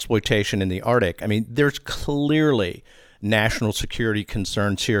exploitation in the Arctic. I mean, there's clearly national security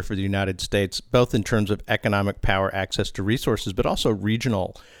concerns here for the United States, both in terms of economic power, access to resources, but also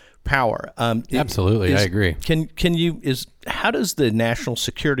regional power. Absolutely, I agree. How does the national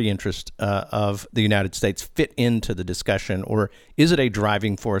security interest of the United States fit into the discussion, or is it a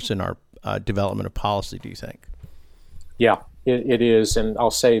driving force in our development of policy, do you think? Yeah, it is. And I'll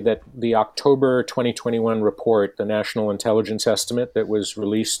say that the October 2021 report, the National Intelligence Estimate that was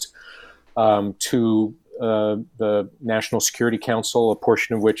released to the National Security Council, a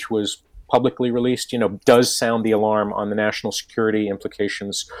portion of which was publicly released, does sound the alarm on the national security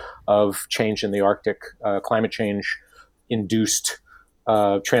implications of change in the Arctic, climate change induced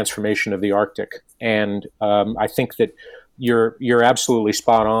transformation of the Arctic. And I think that you're absolutely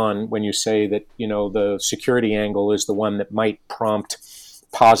spot on when you say that, the security angle is the one that might prompt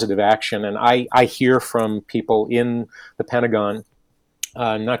positive action. And I hear from people in the Pentagon,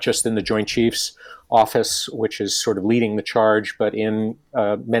 not just in the Joint Chiefs Office, which is sort of leading the charge, but in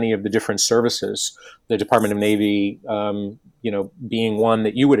many of the different services, the Department of Navy, being one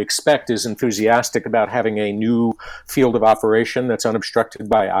that you would expect is enthusiastic about having a new field of operation that's unobstructed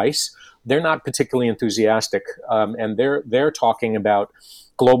by ice. They're not particularly enthusiastic, and they're talking about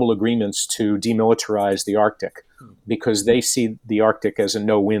global agreements to demilitarize the Arctic, because they see the Arctic as a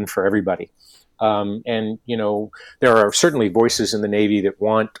no-win for everybody. There are certainly voices in the Navy that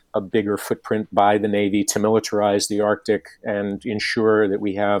want a bigger footprint by the Navy to militarize the Arctic and ensure that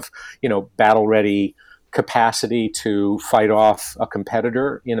we have, battle-ready capacity to fight off a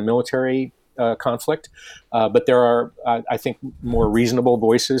competitor in a military conflict. But there are, I think, more reasonable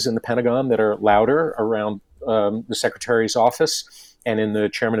voices in the Pentagon that are louder around the Secretary's office and in the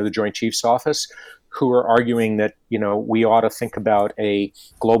Chairman of the Joint Chiefs office, who are arguing that, we ought to think about a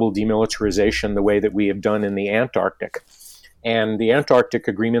global demilitarization the way that we have done in the Antarctic. And the Antarctic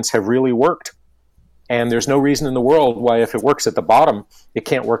agreements have really worked. And there's no reason in the world why, if it works at the bottom, it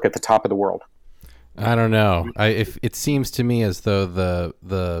can't work at the top of the world. I don't know. If it seems to me as though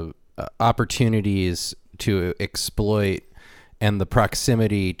the opportunities to exploit and the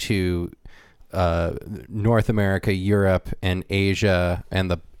proximity to North America, Europe, and Asia, and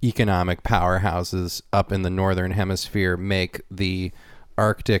the economic powerhouses up in the northern hemisphere make the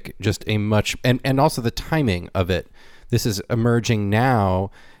Arctic just a much, and also the timing of it. This is emerging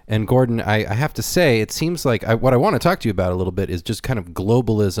now. And Gordon, I have to say, it seems like what I want to talk to you about a little bit is just kind of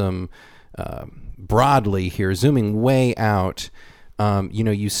globalism broadly here, zooming way out.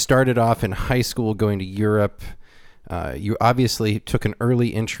 You started off in high school going to Europe. You obviously took an early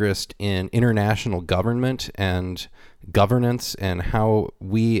interest in international government and governance and how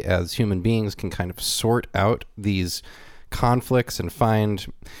we as human beings can kind of sort out these conflicts and find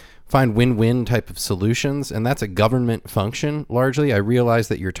win-win type of solutions. And that's a government function largely. I realize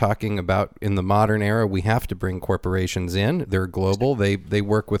that you're talking about in the modern era, we have to bring corporations in. They're global. They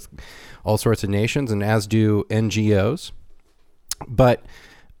work with all sorts of nations, and as do NGOs. But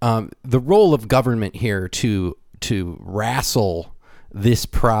the role of government here to wrestle this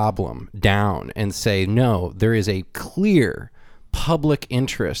problem down and say, no, there is a clear public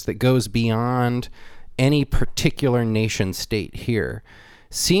interest that goes beyond any particular nation state here,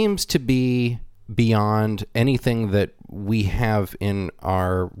 seems to be beyond anything that we have in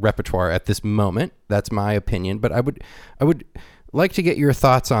our repertoire at this moment. That's my opinion. But I would like to get your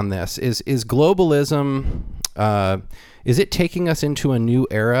thoughts on this. Is globalism, is it taking us into a new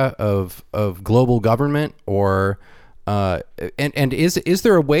era of global government, or and is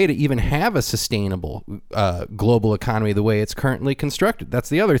there a way to even have a sustainable global economy the way it's currently constructed? That's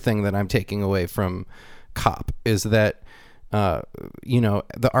the other thing that I'm taking away from COP, is that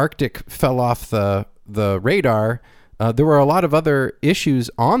the Arctic fell off the radar. There were a lot of other issues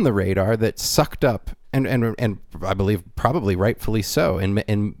on the radar that sucked up, and I believe probably rightfully so. In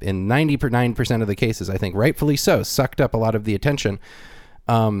 99% of the cases, I think rightfully so, sucked up a lot of the attention.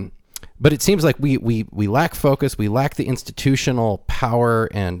 But it seems like we lack focus. We lack the institutional power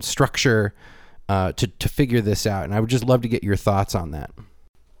and structure to figure this out. And I would just love to get your thoughts on that.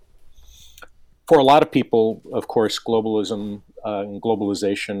 For a lot of people, of course, globalism and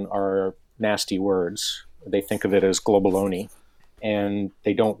globalization are nasty words. They think of it as globaloney, and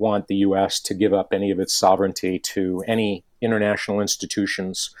they don't want the U.S. to give up any of its sovereignty to any international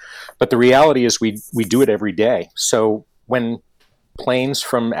institutions. But the reality is we do it every day. So when planes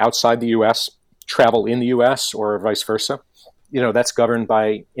from outside the U.S. travel in the U.S. or vice versa, that's governed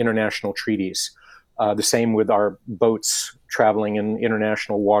by international treaties. The same with our boats traveling in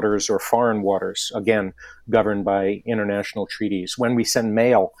international waters or foreign waters, again, governed by international treaties. When we send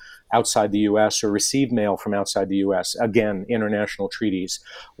mail outside the U.S. or receive mail from outside the U.S., again, international treaties.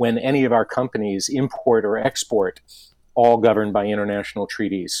 When any of our companies import or export, all governed by international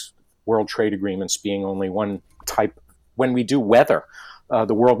treaties, World Trade Agreements being only one type. When we do weather,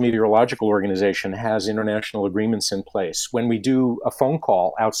 the World Meteorological Organization has international agreements in place. When we do a phone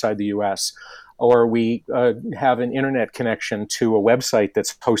call outside the U.S., or we have an internet connection to a website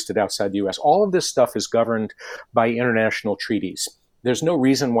that's hosted outside the U.S., all of this stuff is governed by international treaties. There's no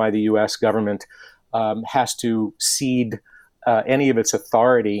reason why the U.S. government has to cede any of its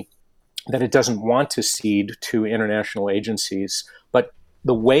authority that it doesn't want to cede to international agencies. But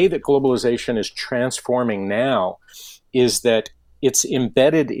the way that globalization is transforming now is that it's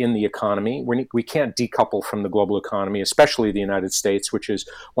embedded in the economy. We can't decouple from the global economy, especially the United States, which is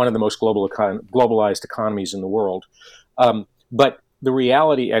one of the most globalized economies in the world. But the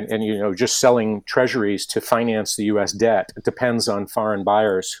reality, and just selling treasuries to finance the U.S. debt, it depends on foreign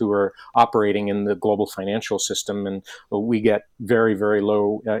buyers who are operating in the global financial system, and we get very, very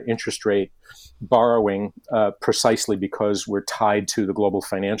low interest rate borrowing precisely because we're tied to the global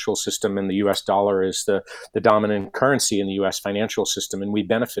financial system, and the U.S. dollar is the dominant currency in the U.S. financial system, and we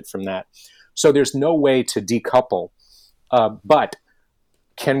benefit from that. So there's no way to decouple. But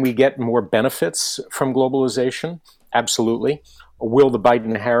can we get more benefits from globalization? Absolutely. Will the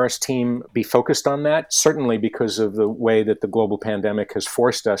Biden-Harris team be focused on that? Certainly, because of the way that the global pandemic has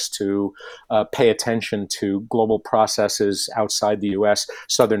forced us to pay attention to global processes outside the U.S.,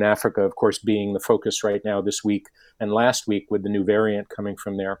 Southern Africa, of course, being the focus right now this week and last week with the new variant coming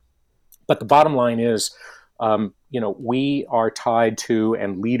from there. But the bottom line is, we are tied to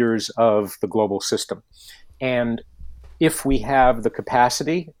and leaders of the global system. And if we have the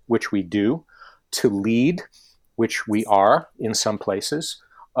capacity, which we do, to lead, which we are in some places,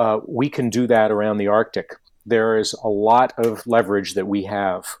 we can do that around the Arctic. There is a lot of leverage that we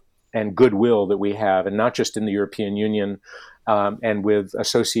have and goodwill that we have, and not just in the European Union and with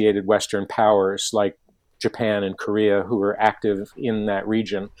associated Western powers like Japan and Korea who are active in that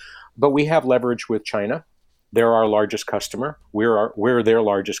region. But we have leverage with China. They're our largest customer. We're their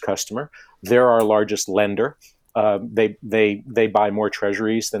largest customer. They're our largest lender. They buy more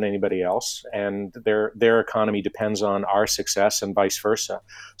treasuries than anybody else, and their economy depends on our success and vice versa.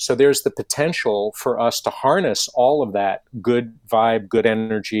 So there's the potential for us to harness all of that good vibe, good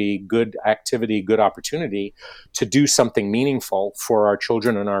energy, good activity, good opportunity to do something meaningful for our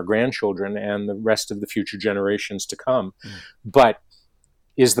children and our grandchildren and the rest of the future generations to come. But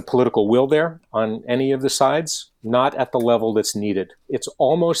is the political will there on any of the sides? Not at the level that's needed. It's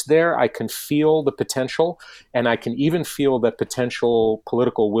almost there. I can feel the potential, and I can even feel that potential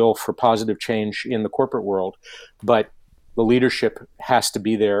political will for positive change in the corporate world. But the leadership has to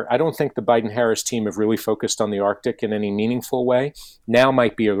be there. I don't think the Biden-Harris team have really focused on the Arctic in any meaningful way. Now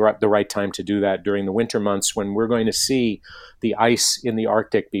might be the right time to do that during the winter months, when we're going to see the ice in the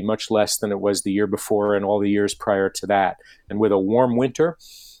Arctic be much less than it was the year before and all the years prior to that. And with a warm winter,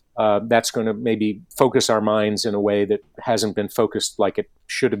 that's going to maybe focus our minds in a way that hasn't been focused like it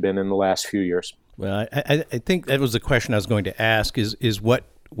should have been in the last few years. Well, I think that was the question I was going to ask, is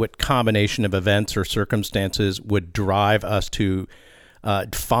what combination of events or circumstances would drive us to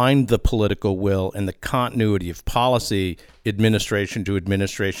find the political will and the continuity of policy, administration to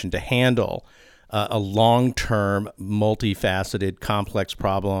administration, to handle a long-term, multifaceted, complex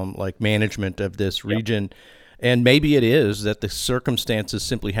problem like management of this region. Yep. And maybe it is that the circumstances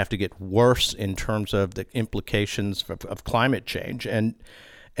simply have to get worse in terms of the implications of climate change. And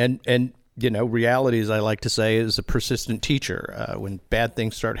you know, reality, as I like to say, is a persistent teacher. When bad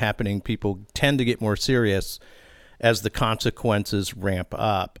things start happening, people tend to get more serious as the consequences ramp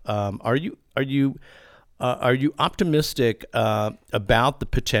up. Are you optimistic about the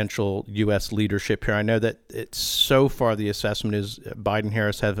potential U.S. leadership here? I know that so far the assessment is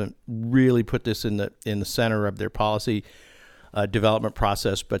Biden-Harris haven't really put this in the center of their policy development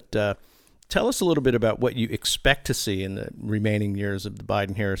process, but tell us a little bit about what you expect to see in the remaining years of the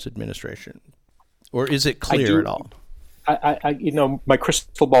Biden-Harris administration, or is it clear at all? My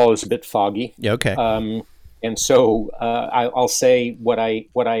crystal ball is a bit foggy. Yeah, okay. And so I'll say what I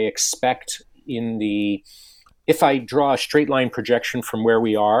expect if I draw a straight line projection from where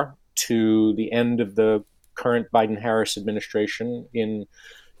we are to the end of the current Biden-Harris administration in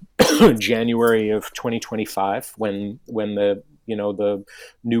January of 2025, when the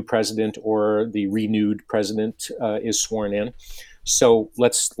new president or the renewed president is sworn in. So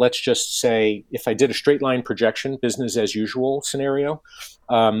let's just say, if I did a straight line projection, business as usual scenario,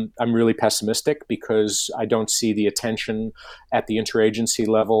 I'm really pessimistic because I don't see the attention at the interagency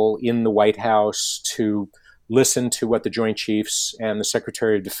level in the White House to listen to what the Joint Chiefs and the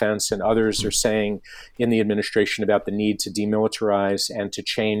Secretary of Defense and others are saying in the administration about the need to demilitarize and to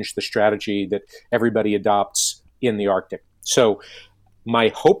change the strategy that everybody adopts in the Arctic. So my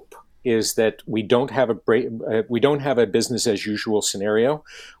hope is that we don't have a business as usual scenario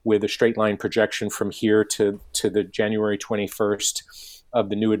with a straight line projection from here to the January 21st of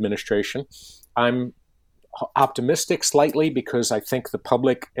the new administration. I'm optimistic slightly because I think the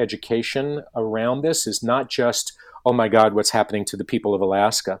public education around this is not just, oh my God, what's happening to the people of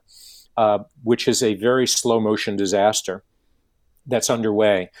Alaska, which is a very slow motion disaster that's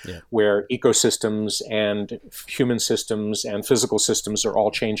underway, where ecosystems and human systems and physical systems are all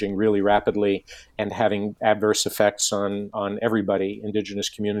changing really rapidly and having adverse effects on everybody, indigenous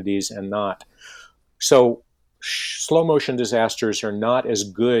communities and not. So slow motion disasters are not as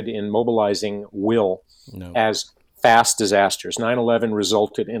good in mobilizing will as fast disasters. 9/11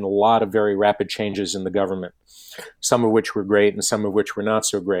 resulted in a lot of very rapid changes in the government, some of which were great and some of which were not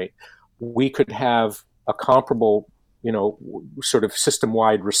so great. We could have a comparable sort of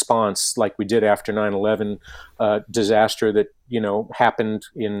system-wide response like we did after 9/11 disaster that, happened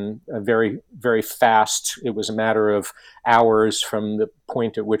in a very, very fast. It was a matter of hours from the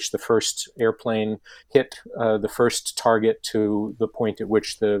point at which the first airplane hit the first target to the point at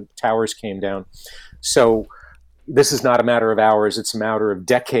which the towers came down. So this is not a matter of hours. It's a matter of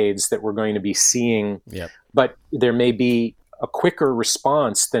decades that we're going to be seeing. Yep. But there may be a quicker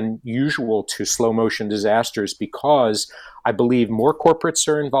response than usual to slow motion disasters because I believe more corporates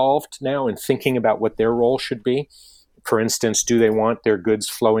are involved now in thinking about what their role should be. For instance, do they want their goods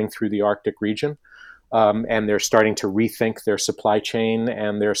flowing through the Arctic region? And they're starting to rethink their supply chain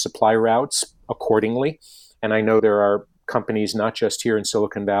and their supply routes accordingly. And I know there are companies not just here in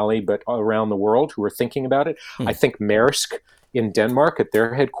Silicon Valley, but around the world who are thinking about it. I think Maersk in Denmark at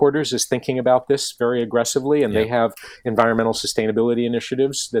their headquarters is thinking about this very aggressively, and they have environmental sustainability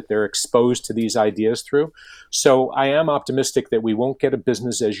initiatives that they're exposed to these ideas through. So I am optimistic that we won't get a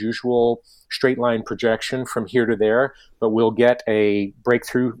business as usual straight line projection from here to there, but we'll get a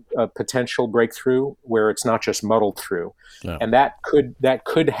breakthrough, a potential breakthrough where it's not just muddled through. And that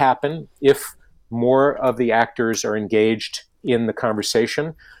could happen if more of the actors are engaged in the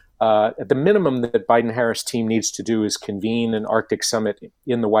conversation. At the minimum that Biden-Harris team needs to do is convene an Arctic summit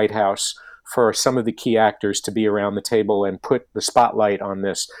in the White House for some of the key actors to be around the table and put the spotlight on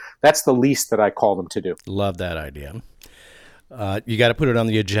this. That's the least that I call them to do. Love that idea. You got to put it on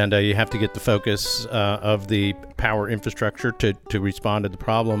the agenda. You have to get the focus of the power infrastructure to respond to the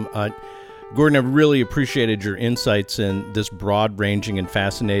problem. Gordon, I've really appreciated your insights in this broad-ranging and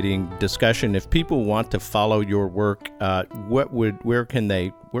fascinating discussion. If people want to follow your work, where can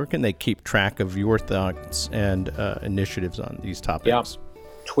they keep track of your thoughts and initiatives on these topics? Yeah.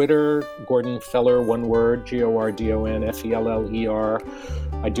 Twitter, Gordon Feller, one word, GordonFeller.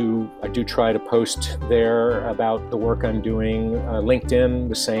 I do try to post there about the work I'm doing. LinkedIn,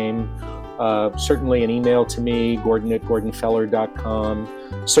 the same. Certainly an email to me, Gordon@GordonFeller.com.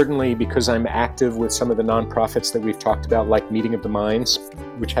 Certainly because I'm active with some of the nonprofits that we've talked about, like Meeting of the Minds,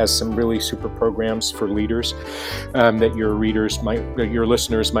 which has some really super programs for leaders that your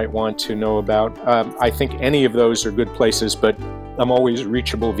listeners might want to know about. I think any of those are good places, but I'm always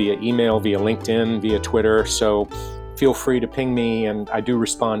reachable via email, via LinkedIn, via Twitter. So feel free to ping me, and I do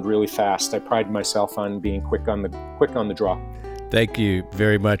respond really fast. I pride myself on being quick on the draw. Thank you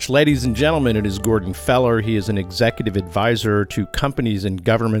very much. Ladies and gentlemen, it is Gordon Feller. He is an executive advisor to companies and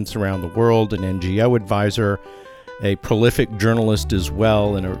governments around the world, an NGO advisor, a prolific journalist as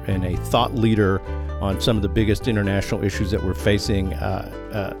well, and a thought leader on some of the biggest international issues that we're facing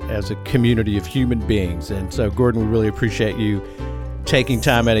as a community of human beings. And so, Gordon, we really appreciate you taking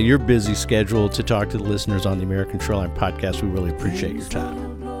time out of your busy schedule to talk to the listeners on the American Shoreline Podcast. We really appreciate your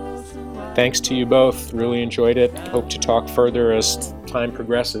time. Thanks to you both. Really enjoyed it. Hope to talk further as time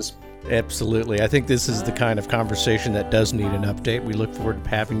progresses. Absolutely. I think this is the kind of conversation that does need an update. We look forward to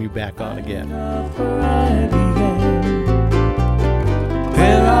having you back on again.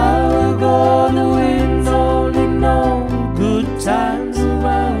 Where I will go, the winds only know good times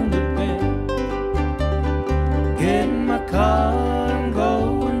around the bend. Getting my car and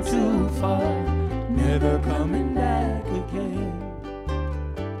going too far, never coming